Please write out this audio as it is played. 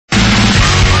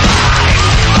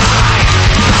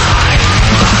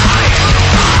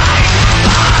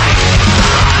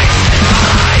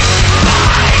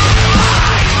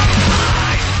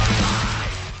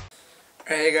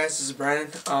guys, this is Brandon.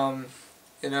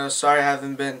 Sorry I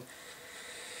haven't been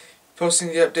posting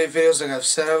the update videos like I've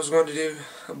said I was going to do,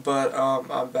 but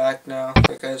I'm back now.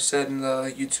 Like I said in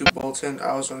the YouTube bulletin,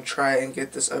 I was going to try and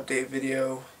get this update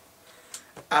video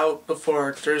out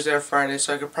before Thursday or Friday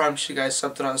so I could promise you guys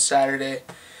something on Saturday.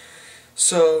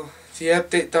 So the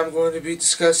update that I'm going to be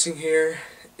discussing here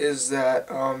is that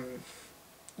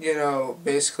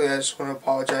basically I just want to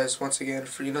apologize once again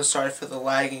for sorry for the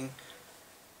lagging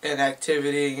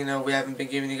inactivity. We haven't been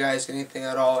giving you guys anything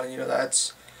at all, and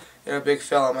that's a big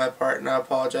fail on my part, and I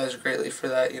apologize greatly for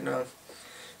that.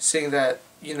 Seeing that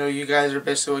you guys are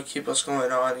basically what keep us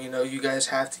going on. You guys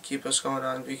have to keep us going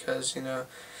on because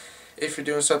if you're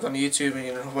doing something on YouTube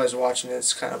and nobody's watching it,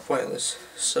 it's kind of pointless.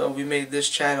 So we made this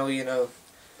channel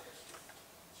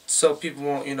so people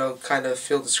won't kind of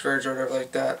feel discouraged or whatever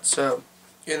like that. So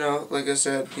like I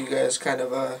said, you guys kind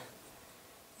of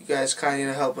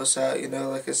help us out.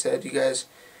 Like I said, you guys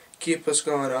keep us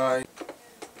going on.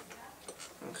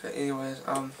 Okay, anyways,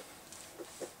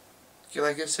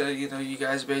 like I said, you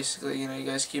guys basically, you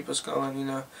guys keep us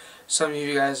going. Some of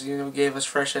you guys, gave us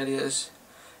fresh ideas,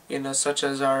 such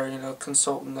as our,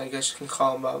 consultant, I guess you can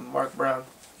call him, Mark Brown.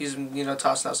 He's been,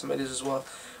 tossing out some ideas as well,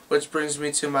 which brings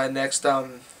me to my next,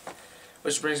 I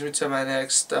guess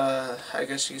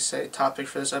you could say, topic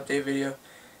for this update video.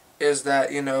 Is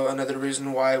that another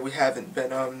reason why we haven't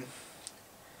been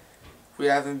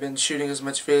shooting as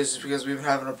much videos is because we've been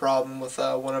having a problem with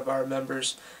one of our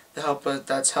members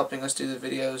that's helping us do the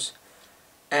videos,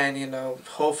 and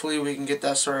hopefully we can get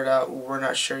that sorted out. We're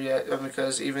not sure yet,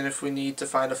 because even if we need to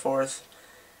find a fourth,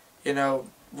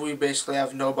 we basically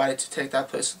have nobody to take that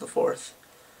place of the fourth.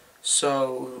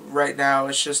 So right now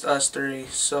it's just us three.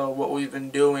 So what we've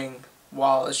been doing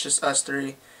while it's just us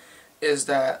three is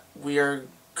that we are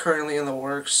currently in the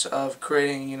works of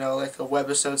creating like a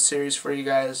webisode series for you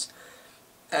guys,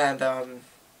 and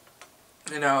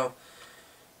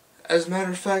as a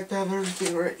matter of fact, I have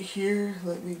everything right here.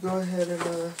 Let me go ahead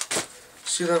and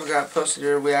see what I've got posted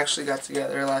here. We actually got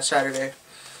together last Saturday,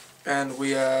 and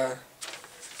we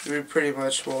pretty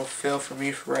much, well, fail for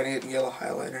me for writing it in yellow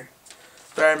highlighter,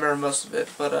 but I remember most of it.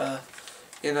 But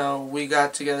we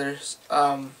got together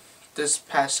this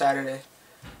past Saturday.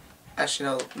 Actually,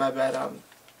 no, my bad.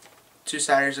 2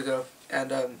 Saturdays ago,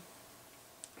 and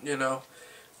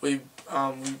we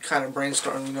kind of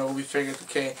brainstormed. We figured,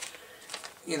 okay,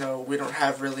 we don't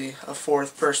have really a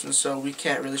fourth person, so we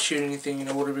can't really shoot anything.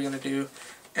 What are we gonna do?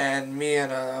 And me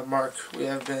and Mark, we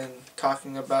have been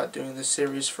talking about doing this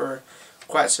series for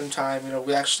quite some time.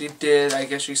 We actually did, I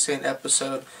guess you could say, an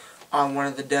episode on one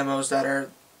of the demos that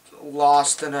are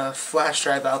lost in a flash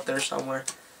drive out there somewhere.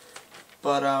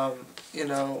 But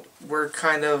we're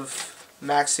kind of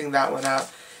maxing that one out,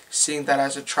 seeing that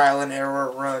as a trial and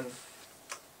error run.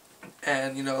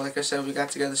 And like I said, we got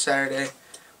together Saturday.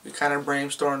 We kind of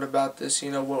brainstormed about this,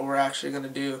 what we're actually going to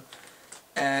do.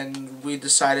 And we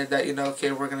decided that,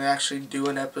 okay, we're going to actually do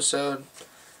an episode.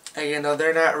 And,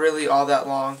 they're not really all that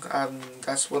long.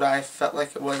 That's what I felt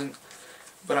like it wasn't.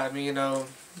 But,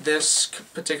 this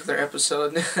particular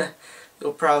episode,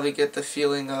 you'll probably get the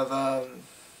feeling of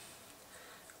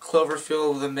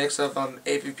Cloverfield with a mix of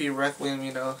APP Requiem.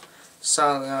 It's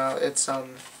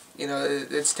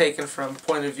taken from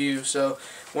point of view, so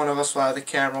one of us will have the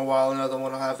camera while another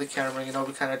one will have the camera. We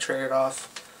kind of trade it off,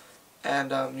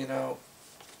 and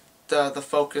the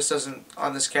focus doesn't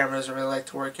on this camera doesn't really like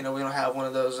to work. We don't have one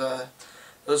of those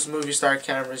movie star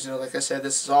cameras. Like I said,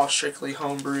 this is all strictly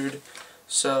homebrewed,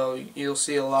 so you'll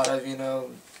see a lot of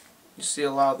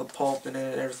the pulp in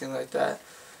it and everything like that.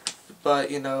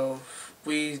 But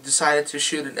we decided to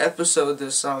shoot an episode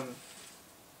this 2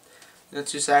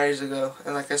 Saturdays ago,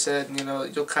 and like I said,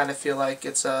 you'll kind of feel like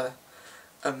it's a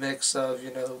mix of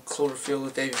Cloverfield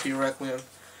with APP Requiem,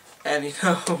 and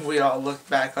we all look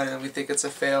back on it and we think it's a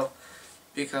fail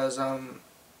because I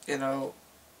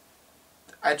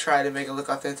try to make it look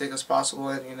authentic as possible,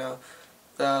 and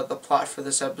the plot for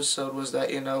this episode was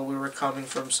that we were coming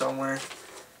from somewhere,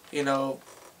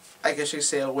 I guess you could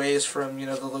say a ways from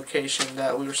the location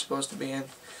that we were supposed to be in.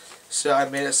 So I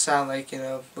made it sound like,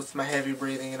 with my heavy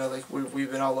breathing, like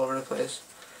we've been all over the place.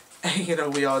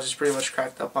 And, we all just pretty much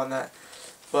cracked up on that.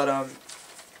 But,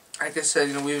 like I said,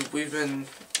 me and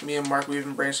Mark, we've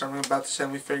been brainstorming about this,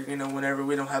 and we figured, whenever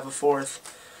we don't have a fourth,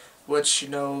 which,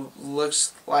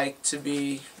 looks like to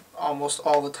be almost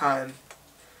all the time,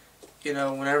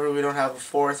 whenever we don't have a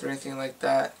fourth or anything like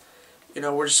that,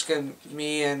 we're just going to,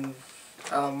 me and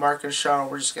Mark and Sean,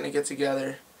 we're just going to get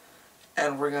together.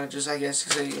 And we're gonna just, I guess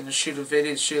you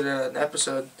say, shoot an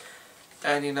episode,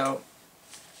 and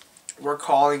we're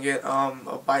calling it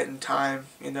a bite in time.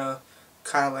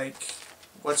 kind of like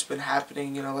what's been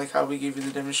happening, you know, like how we give you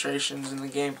the demonstrations and the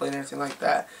gameplay and everything like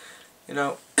that. You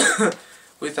know,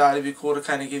 we thought it'd be cool to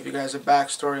kind of give you guys a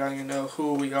backstory on, you know,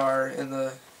 who we are in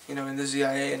the, you know, in the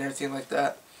Z.I.A. and everything like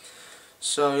that.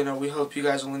 So, you know, we hope you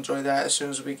guys will enjoy that as soon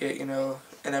as we get, you know,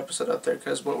 an episode up there,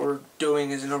 because what we're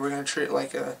doing is, you know, we're going to treat it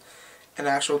like an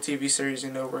actual TV series.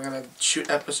 You know, we're going to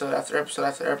shoot episode after episode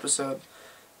after episode,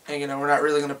 and, you know, we're not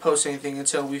really going to post anything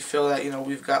until we feel that, you know,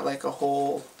 we've got like a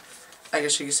whole, I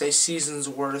guess you could say, season's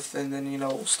worth, and then, you know,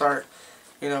 we'll start,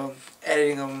 you know,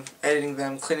 editing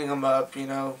them, cleaning them up, you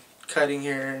know, cutting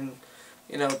here, and,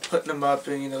 you know, putting them up,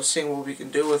 and, you know, seeing what we can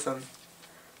do with them.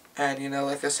 And, you know,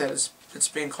 like I said, it's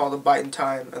being called A Bite in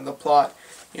Time, and the plot,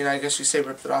 you know, I guess you say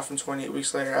ripped it off from 28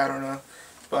 Weeks Later, I don't know,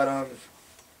 but,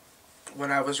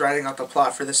 when I was writing out the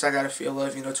plot for this, I got a feel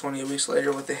of, you know, 28 Weeks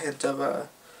Later with a hint of,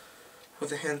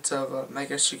 I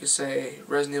guess you could say,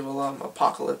 Resident Evil,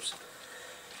 Apocalypse.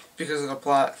 Because of the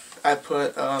plot, I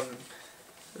put,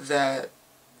 that,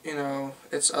 you know,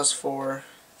 it's us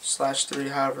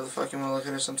 4/3, however the fuck you want to look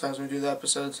at it. Sometimes when we do the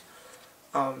episodes,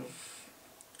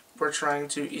 we're trying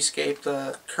to escape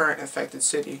the current infected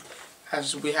city,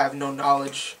 as we have no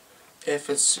knowledge if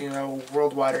it's, you know,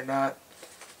 worldwide or not.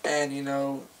 And, you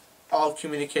know, all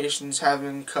communications have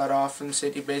been cut off from the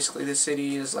city. Basically, the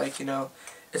city is like, you know,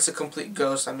 it's a complete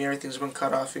ghost. I mean, everything's been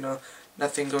cut off, you know.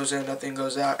 Nothing goes in, nothing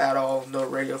goes out at all. No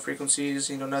radio frequencies,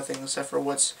 you know, nothing except for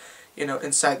what's, you know,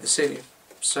 inside the city.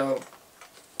 So,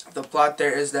 the plot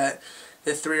there is that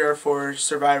the 3 or 4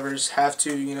 survivors have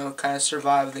to, you know, kind of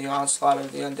survive the onslaught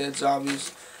of the undead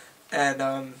zombies,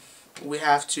 and we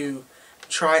have to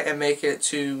try and make it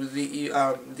to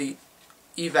the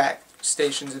evac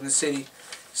stations in the city,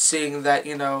 seeing that,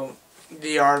 you know,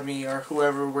 the army or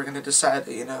whoever we're going to decide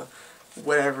that, you know,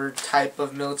 whatever type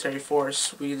of military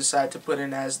force we decide to put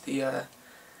in as the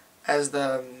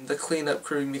cleanup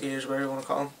crew mediators, whatever you want to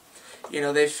call them. You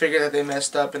know, they figured that they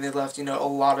messed up and they left, you know, a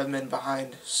lot of men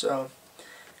behind. So,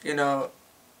 you know,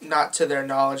 not to their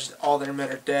knowledge, all their men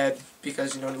are dead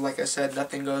because, you know, like I said,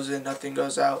 nothing goes in, nothing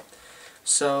goes out.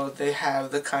 So they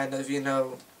have the kind of, you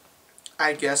know,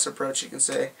 I guess approach you can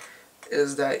say,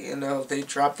 is that, you know, they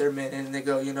drop their men in and they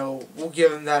go, you know, we'll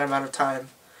give them that amount of time,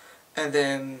 and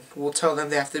then we'll tell them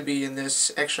they have to be in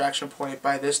this extraction point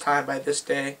by this time, by this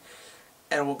day,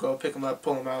 and we'll go pick them up,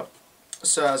 pull them out.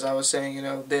 So as I was saying, you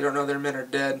know, they don't know their men are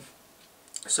dead,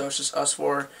 so it's just us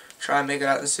 4 trying to make it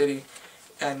out in the city,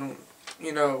 and,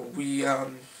 you know, we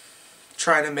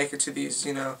trying to make it to these,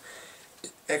 you know,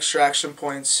 extraction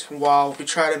points. While we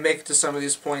try to make it to some of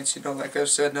these points, you know, like I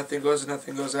said, nothing goes in,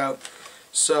 nothing goes out.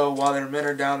 So while their men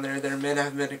are down there, their men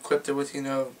have been equipped with, you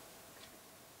know,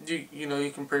 you know,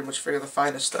 you can pretty much figure the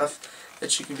finest stuff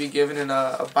that you can be given in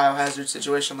a biohazard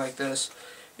situation like this.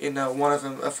 You know, one of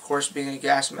them, of course, being a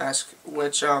gas mask,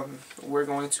 which we're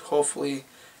going to hopefully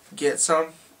get some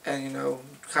and, you know,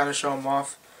 kind of show them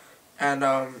off. And,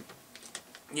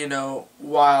 you know,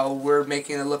 while we're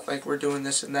making it look like we're doing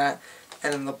this and that,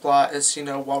 and in the plot is, you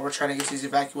know, while we're trying to get to these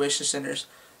evacuation centers,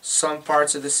 some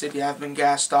parts of the city have been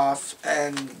gassed off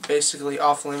and basically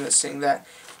off limits, saying that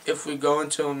if we go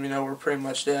into them, you know, we're pretty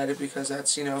much dead, because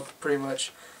that's, you know, pretty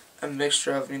much a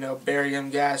mixture of, you know, barium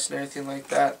gas and everything like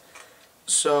that.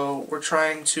 So we're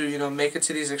trying to, you know, make it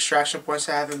to these extraction points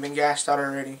that haven't been gassed out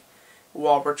already,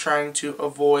 while we're trying to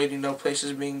avoid, you know,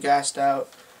 places being gassed out.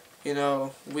 You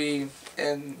know, you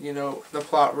know, the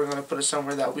plot, we're going to put it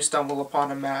somewhere that we stumble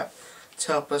upon a map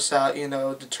to help us out, you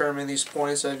know, determine these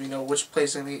points of, you know, which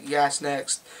place is going to get gas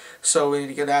next, so we need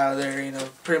to get out of there, you know,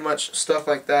 pretty much stuff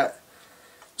like that.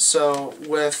 So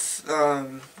with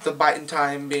the Bite in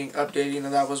Time being updated, you know,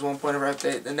 that was one point of our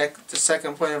update. The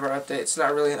second point of our update, it's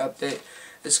not really an update,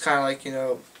 it's kind of like, you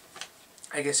know,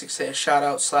 I guess you could say a shout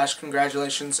out /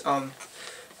 congratulations.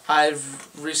 I've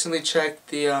recently checked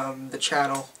the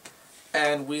channel,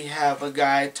 and we have a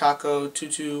guy,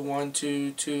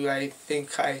 Taco22122, I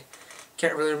think, I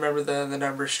can't really remember the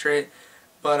number straight,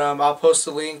 but I'll post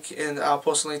a link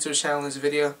to his channel in this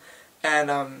video.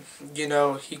 And you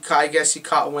know, I guess he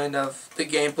caught wind of the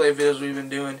gameplay videos we've been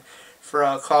doing for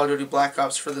Call of Duty Black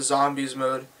Ops for the zombies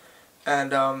mode.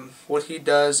 And what he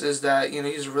does is that, you know,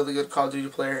 he's a really good Call of Duty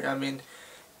player. I mean,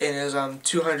 in his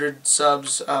 200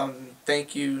 subs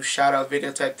thank you shout out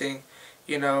video type thing,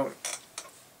 you know,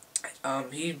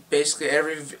 he basically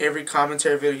every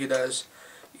commentary video he does,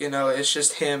 you know, it's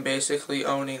just him basically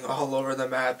owning all over the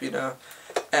map, you know.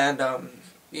 And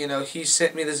you know, he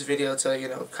sent me this video to, you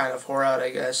know, kind of whore out, I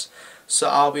guess. So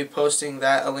I'll be posting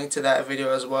a link to that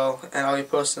video as well, and I'll be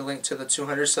posting a link to the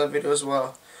 200 sub video as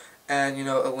well, and, you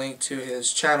know, a link to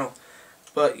his channel.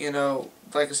 But, you know,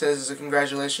 like I said, this is a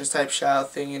congratulations type shout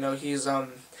out thing. You know,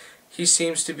 he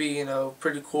seems to be, you know,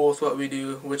 pretty cool with what we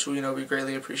do, which we, you know, we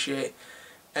greatly appreciate.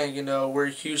 And, you know, we're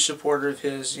a huge supporter of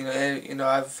his. You know, and, you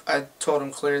know, I told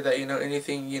him clear that, you know,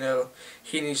 anything, you know,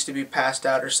 he needs to be passed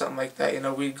out or something like that, you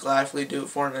know, we'd gladly do it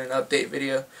for him in an update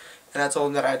video. And I told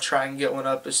him that I'd try and get one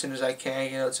up as soon as I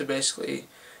can, you know, to basically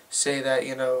say that,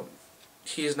 you know,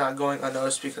 he's not going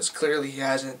unnoticed, because clearly he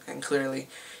hasn't, and clearly,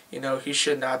 you know, he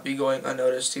should not be going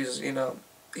unnoticed. He's, you know,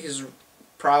 he's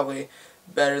probably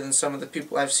better than some of the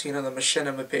people I've seen on the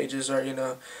machinima pages, or, you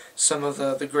know, some of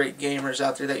the great gamers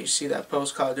out there that you see that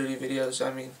post Call of Duty videos.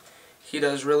 I mean, he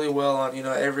does really well on, you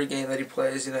know, every game that he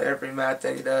plays, you know, every map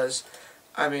that he does.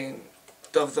 I mean,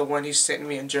 the one he's sent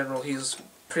me in general, he's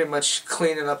pretty much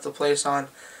cleaning up the place on.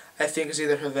 I think it's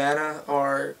either Havana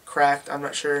or Cracked, I'm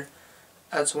not sure.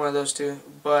 That's one of those two.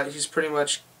 But he's pretty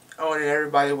much owning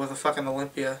everybody with a fucking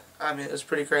Olympia. I mean, it's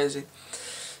pretty crazy.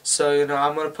 So, you know,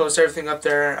 I'm going to post everything up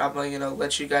there. I'm going to, you know,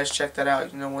 let you guys check that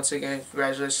out. You know, once again,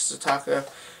 congratulations to Taka.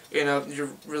 You know, you're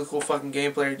a really cool fucking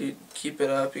game player, dude. Keep it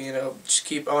up, you know, just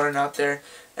keep owning out there.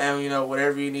 And, you know,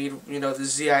 whatever you need, you know, the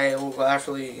Z.I.A will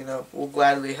gladly, you know, will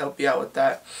gladly help you out with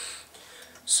that.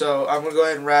 So, I'm going to go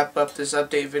ahead and wrap up this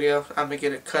update video. I'm going to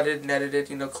get it cutted and edited,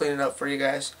 you know, clean it up for you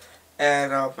guys.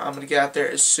 And I'm going to get out there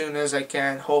as soon as I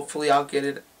can. Hopefully, I'll get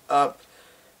it up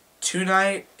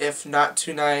tonight. If not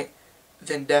tonight,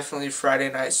 then definitely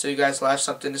Friday night, so you guys will have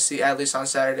something to see at least on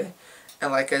Saturday.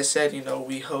 And like I said, you know,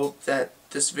 we hope that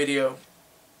this video,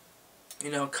 you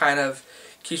know, kind of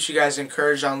keeps you guys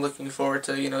encouraged on looking forward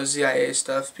to, you know, Z.I.A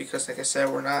stuff, because like I said,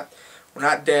 we're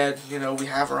not dead. You know, we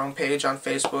have our own page on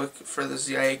Facebook for the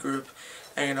Z.I.A group,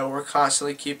 and, you know, we're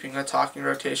constantly keeping a talking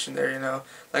rotation there. You know,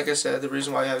 like I said, the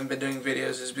reason why we haven't been doing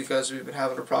videos is because we've been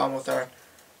having a problem with our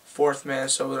fourth man,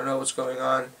 so we don't know what's going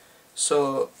on.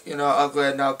 So, you know, I'll go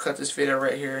ahead and I'll cut this video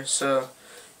right here. So,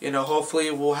 you know,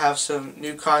 hopefully we'll have some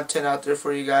new content out there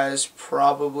for you guys,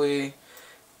 probably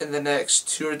in the next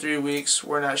 2 or 3 weeks.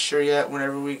 We're not sure yet.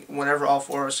 Whenever all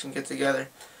four of us can get together,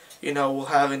 you know, we'll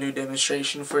have a new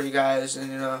demonstration for you guys,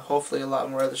 and, you know, hopefully a lot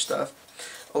more other stuff,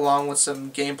 along with some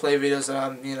gameplay videos that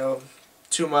I'm, you know,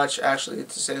 too much actually,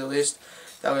 to say the least.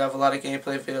 That we have a lot of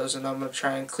gameplay videos, and I'm going to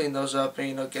try and clean those up and,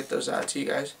 you know, get those out to you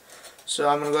guys. So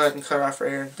I'm going to go ahead and cut off right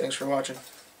here. Thanks for watching.